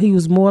he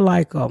was more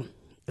like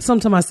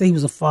sometimes I say he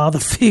was a father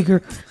figure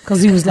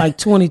because he was like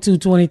 22,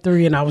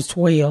 23, and I was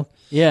 12.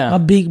 Yeah, a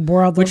big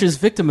brother, which is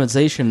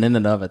victimization in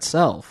and of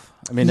itself.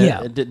 I mean,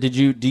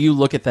 do you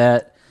look at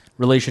that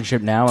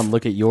relationship now and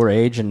look at your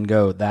age and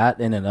go,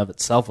 that in and of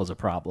itself was a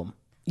problem?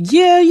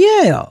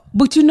 Yeah.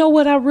 But you know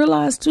what I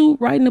realized too,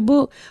 writing the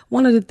book?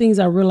 One of the things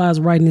I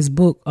realized writing this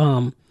book,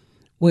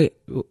 with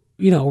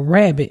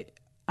Rabbit,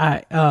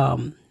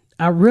 I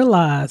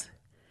realized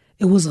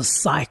it was a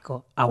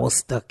cycle I was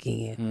stuck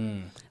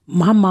in.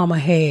 My mama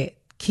had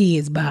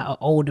kids by an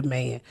older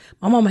man.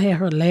 My mama had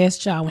her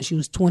last child when she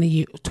was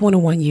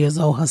 21 years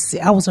old.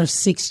 I was her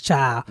sixth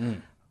child.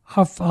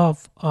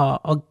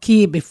 A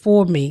kid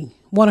before me,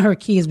 one of her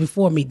kids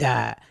before me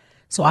died.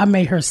 So I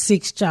made her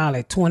sixth child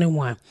at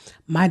 21.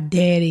 My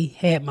daddy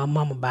had my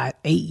mama by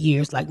 8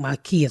 years, like my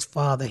kid's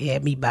father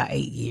had me by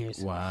 8 years.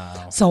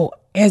 Wow. So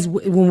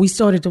when we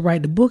started to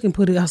write the book and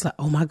put it, I was like,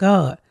 oh my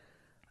God,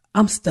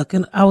 I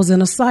was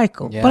in a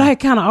cycle. Yeah. But I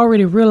had kind of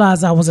already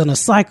realized I was in a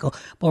cycle.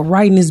 But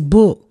writing this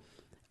book,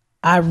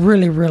 I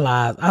really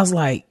realized, I was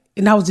like,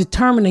 and I was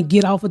determined to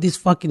get off of this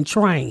fucking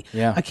train.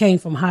 Yeah. I came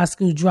from high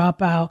school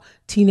dropout,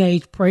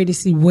 teenage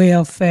pregnancy,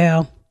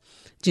 welfare,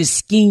 just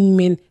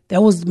scheming.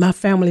 That was my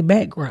family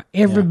background.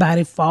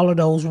 Everybody followed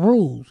those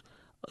rules,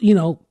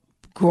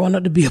 growing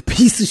up to be a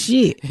piece of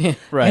shit.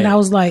 Right. And I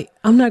was like,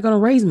 I'm not going to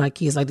raise my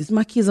kids like this.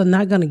 My kids are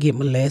not going to get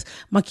molested.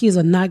 My kids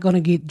are not going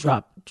to get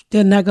dropped.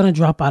 They're not going to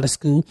drop out of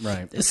school.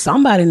 Right. There's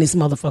somebody in this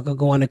motherfucker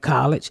going to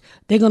college.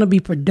 They're going to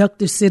be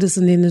productive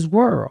citizens in this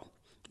world.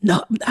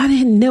 No, I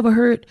hadn't never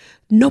heard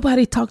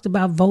nobody talked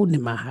about voting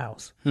in my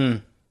house.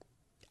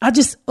 I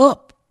just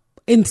up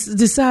and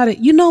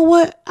decided, you know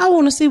what? I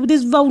want to see what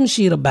this voting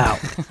shit about.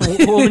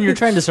 Well, when you're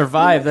trying to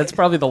survive, that's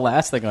probably the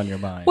last thing on your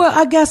mind. Well,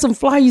 I got some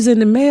flyers in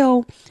the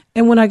mail,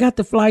 and when I got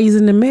the flyers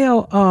in the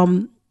mail,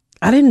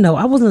 I didn't know.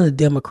 I wasn't a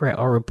Democrat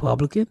or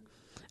Republican.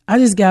 I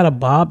just got a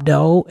Bob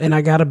Dole and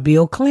I got a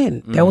Bill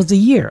Clinton. That was the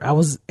year. I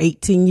was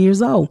 18 years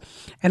old.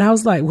 And I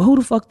was like, well, who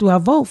the fuck do I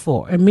vote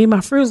for? And me and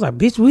my friends were like,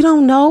 bitch, we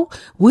don't know.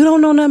 We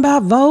don't know nothing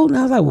about voting. And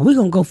I was like, well, we're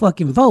going to go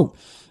fucking vote.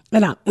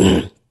 And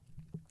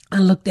I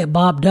looked at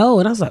Bob Dole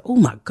and I was like, oh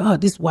my God,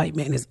 this white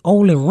man is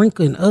old and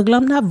wrinkled and ugly.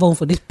 I'm not voting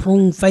for this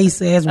prune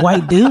face ass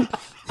white dude.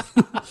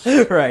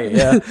 Right,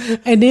 yeah.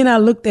 And then I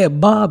looked at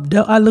Bob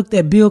Dole. I looked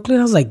at Bill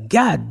Clinton. I was like,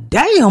 God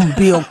damn,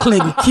 Bill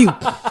Clinton cute.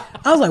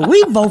 I was like,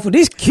 we vote for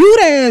this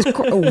cute ass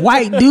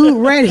white dude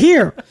right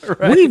here.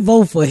 Right. We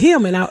vote for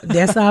him, and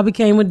that's how I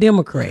became a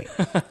Democrat.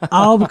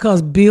 All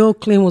because Bill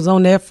Clinton was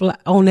on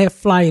that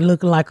flyer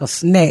looking like a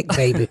snack,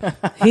 baby.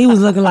 He was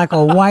looking like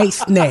a white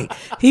snack.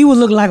 He was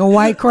looking like a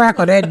white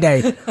cracker that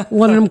day.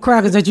 One of them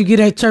crackers that you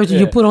get at church and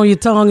you put on your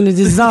tongue and it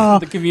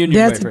dissolves. The community.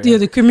 That's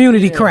the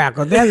community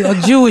cracker. That's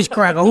a Jewish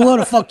cracker. Who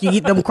the fuck you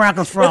get them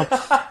crackers from?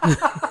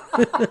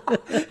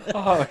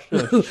 Oh,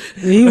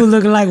 He was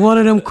looking like one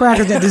of them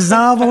crackers that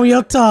dissolve on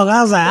your tongue.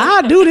 I was like,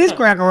 I'll do this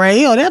cracker right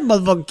here. That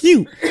motherfucker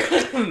cute.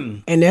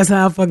 And that's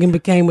how I fucking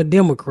became a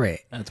Democrat.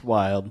 That's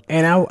wild.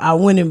 And I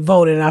went and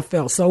voted, and I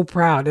felt so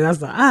proud. And I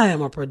was like, I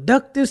am a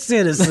productive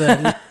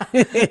citizen.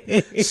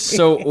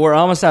 So we're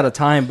almost out of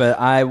time, but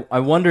I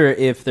wonder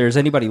if there's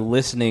anybody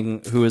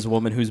listening who is a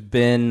woman who's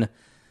been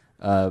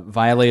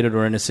violated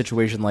or in a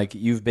situation like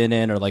you've been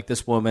in or like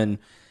this woman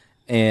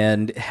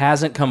and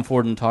hasn't come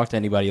forward and talked to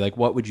anybody. Like,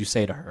 what would you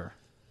say to her?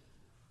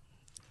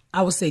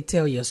 I would say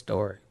tell your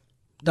story.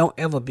 Don't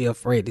ever be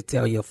afraid to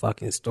tell your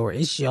fucking story.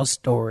 It's your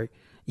story.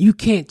 You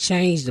can't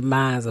change the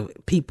minds of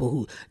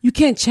people you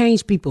can't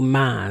change people's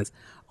minds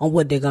on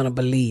what they're going to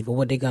believe or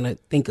what they're going to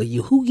think of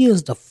you. Who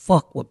gives the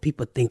fuck what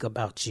people think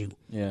about you?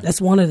 Yeah.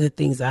 That's one of the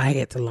things I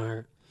had to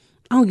learn.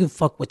 I don't give a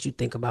fuck what you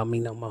think about me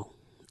no more.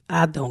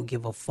 I don't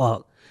give a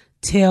fuck.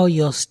 Tell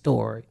your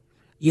story.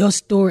 Your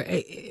story,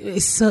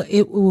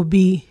 it will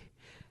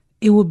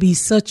be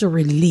such a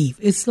relief.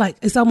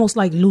 It's almost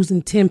like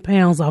losing 10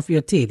 pounds off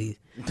your titties.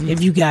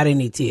 If you got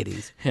any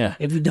titties. Yeah.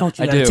 If you don't,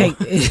 you gotta take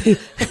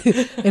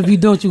if you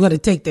don't, you gotta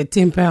take that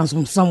 10 pounds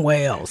from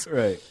somewhere else.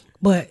 Right.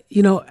 But,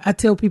 you know, I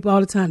tell people all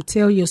the time,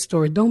 tell your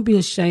story. Don't be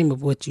ashamed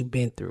of what you've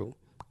been through.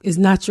 It's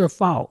not your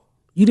fault.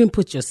 You didn't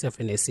put yourself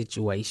in that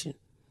situation.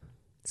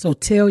 So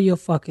tell your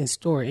fucking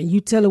story. And you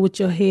tell it with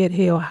your head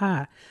held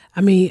high.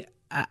 I mean,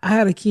 I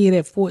had a kid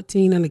at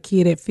 14 and a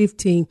kid at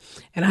 15.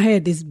 And I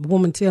had this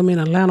woman tell me in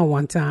Atlanta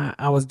one time,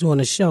 I was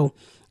doing a show,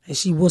 and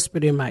she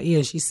whispered in my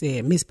ear, she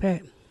said, Miss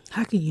Pat,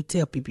 how can you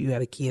tell people you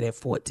had a kid at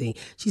 14?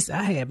 She said,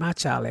 I had my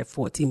child at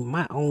 14.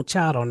 My own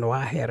child don't know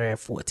I had her at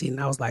 14. And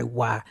I was like,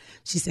 why?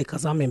 She said,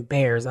 because I'm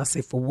embarrassed. I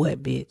said, for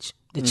what, bitch?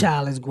 The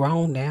child is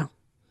grown now.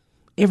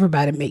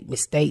 Everybody make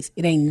mistakes.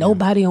 It ain't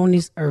nobody on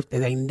this earth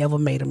that ain't never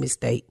made a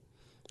mistake.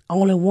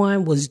 Only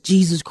one was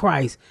Jesus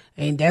Christ.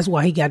 And that's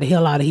why he got the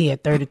hell out of here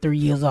at 33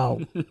 years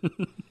old.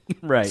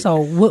 Right. So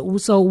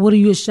what are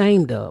you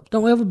ashamed of?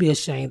 Don't ever be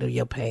ashamed of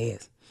your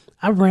past.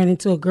 I ran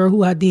into a girl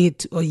who I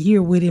did a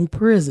year with in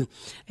prison,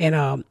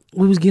 and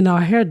we was getting our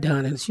hair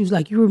done, and she was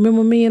like, you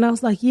remember me? And I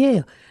was like,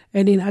 yeah.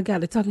 And then I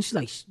got to talking, she's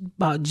like,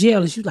 about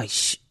jail, and she was like,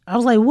 shh. I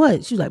was like,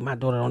 what? She was like, my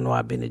daughter don't know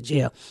I've been to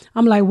jail.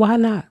 I'm like, why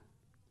not?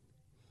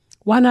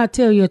 Why not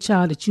tell your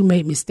child that you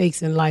made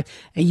mistakes in life,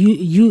 and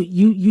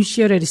you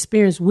share that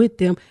experience with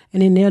them,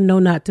 and then they'll know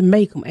not to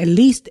make them. At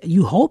least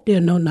you hope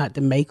they'll know not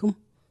to make them.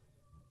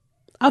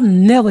 I've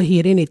never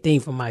hid anything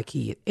from my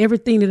kid.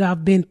 Everything that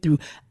I've been through,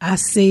 I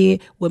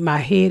said with my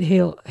head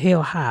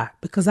held high,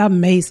 because I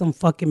made some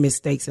fucking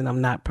mistakes and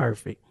I'm not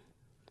perfect.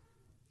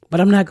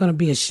 But I'm not going to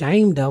be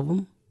ashamed of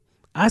them.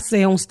 I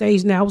say on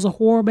stage now I was a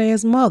horrible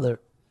ass mother.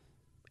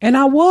 And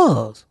I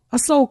was. I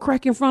sold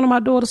crack in front of my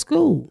daughter's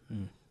school.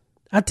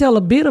 I tell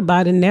a bit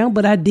about it now,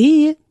 but I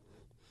did.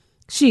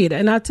 Shit,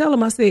 and I tell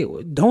them, I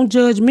said, don't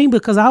judge me,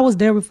 because I was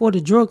there before the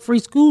drug-free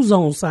school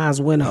zone signs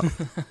went up.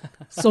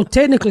 So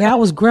technically, I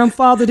was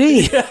grandfathered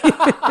in.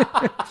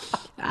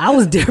 I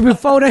was there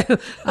before they.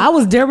 I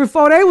was there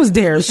before they was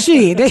there.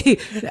 Shit,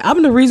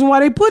 I'm the reason why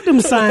they put them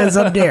signs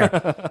up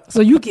there.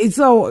 So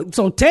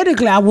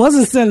technically, I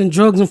wasn't selling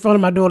drugs in front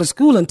of my daughter's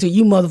school until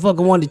you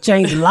motherfucker wanted to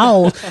change the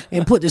laws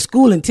and put the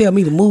school and tell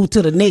me to move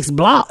to the next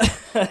block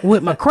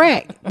with my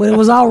crack. But it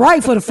was all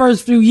right for the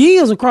first few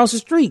years across the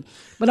street.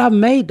 But I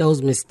made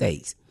those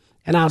mistakes,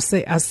 and I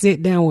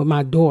sit down with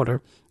my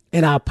daughter,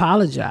 and I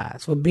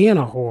apologize for being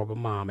a horrible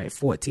mom at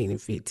 14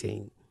 and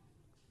 15.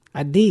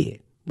 I did,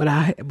 but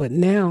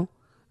now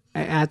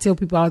I tell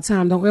people all the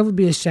time, don't ever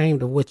be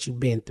ashamed of what you've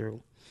been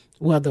through.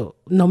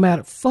 No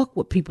matter, fuck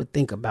what people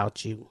think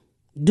about you.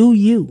 Do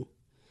you?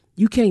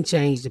 You can't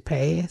change the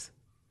past.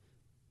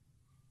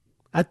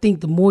 I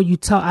think the more you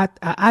talk,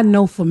 I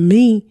know for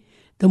me,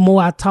 the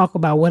more I talk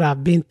about what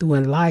I've been through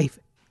in life,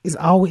 it's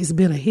always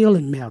been a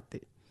healing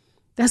method.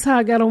 That's how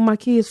I got on my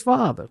kid's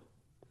father.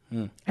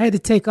 I had to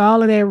take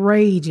all of that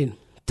rage and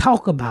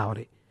talk about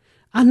it.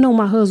 I know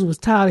my husband was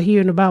tired of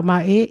hearing about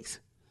my ex.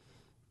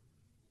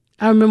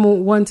 I remember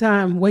one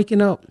time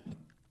waking up,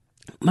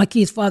 my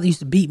kid's father used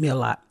to beat me a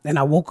lot. And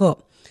I woke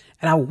up,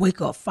 and I would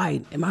wake up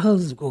fighting, and my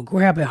husband would go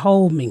grab and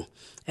hold me.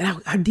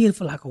 And I did it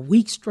for like a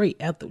week straight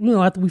after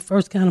we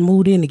first kind of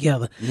moved in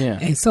together. Yeah.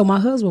 And so my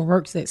husband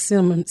works at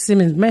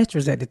Simmons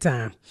Mattress at the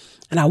time.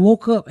 And I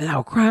woke up and I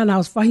was crying. I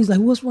was fighting. He was like,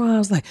 what's wrong? I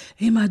was like,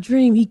 in my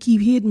dream, he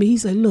keep hitting me. He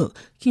said, look,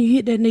 can you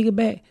hit that nigga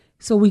back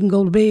so we can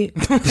go to bed?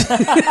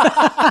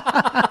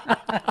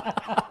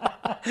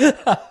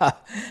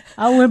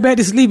 I went back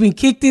to sleep and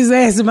kicked his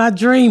ass in my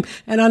dream,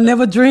 and I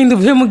never dreamed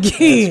of him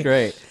again. That's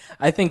great.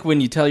 I think when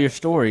you tell your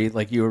story,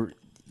 like you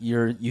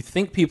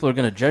think people are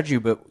going to judge you,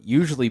 but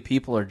usually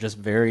people are just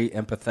very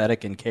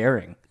empathetic and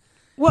caring.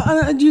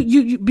 Well,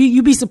 you'd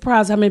be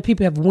surprised how many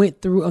people have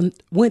went through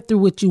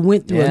what you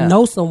went through, and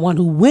know someone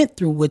who went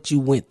through what you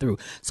went through.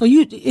 So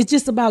it's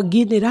just about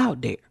getting it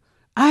out there.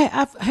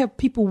 I have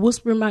people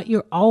whisper in my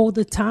ear all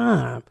the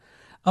time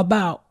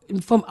about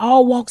from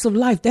all walks of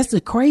life. That's the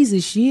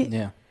crazy shit.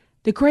 Yeah.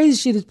 The crazy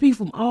shit is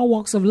people from all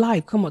walks of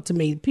life come up to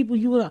me. People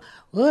you were,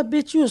 well,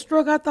 bitch, you a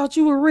struck. I thought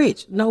you were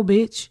rich. No,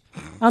 bitch.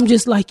 I'm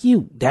just like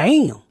you.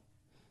 Damn.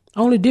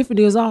 Only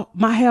difference is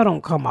my hair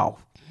don't come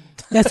off.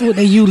 That's what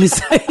they usually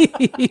say.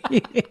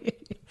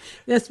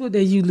 That's what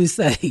they usually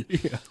say.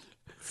 Yeah.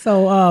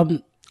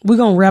 So we're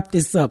going to wrap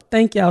this up.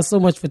 Thank y'all so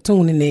much for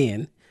tuning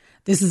in.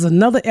 This is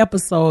another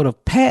episode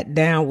of Pat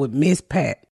Down with Miss Pat.